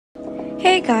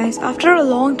Hey guys, after a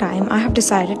long time I have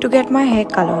decided to get my hair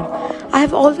colored. I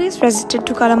have always resisted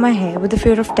to color my hair with the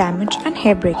fear of damage and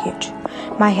hair breakage.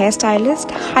 My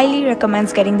hairstylist highly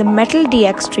recommends getting the Metal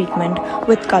DX treatment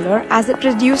with color as it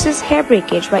reduces hair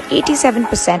breakage by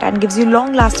 87% and gives you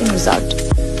long lasting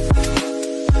result.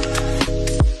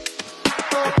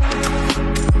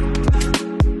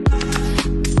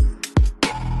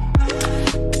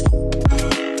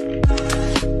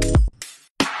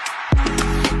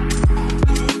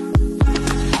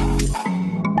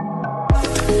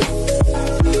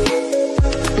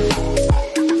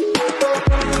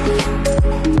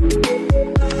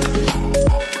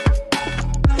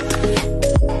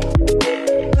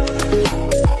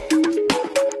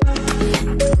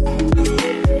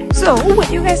 So, what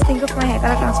do you guys think of my hair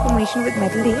color transformation with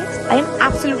Metal DX? I am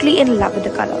absolutely in love with the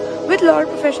color. With Loreal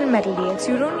Professional Metal DX,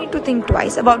 you don't need to think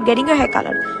twice about getting your hair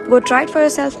colored. Go try it for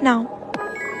yourself now.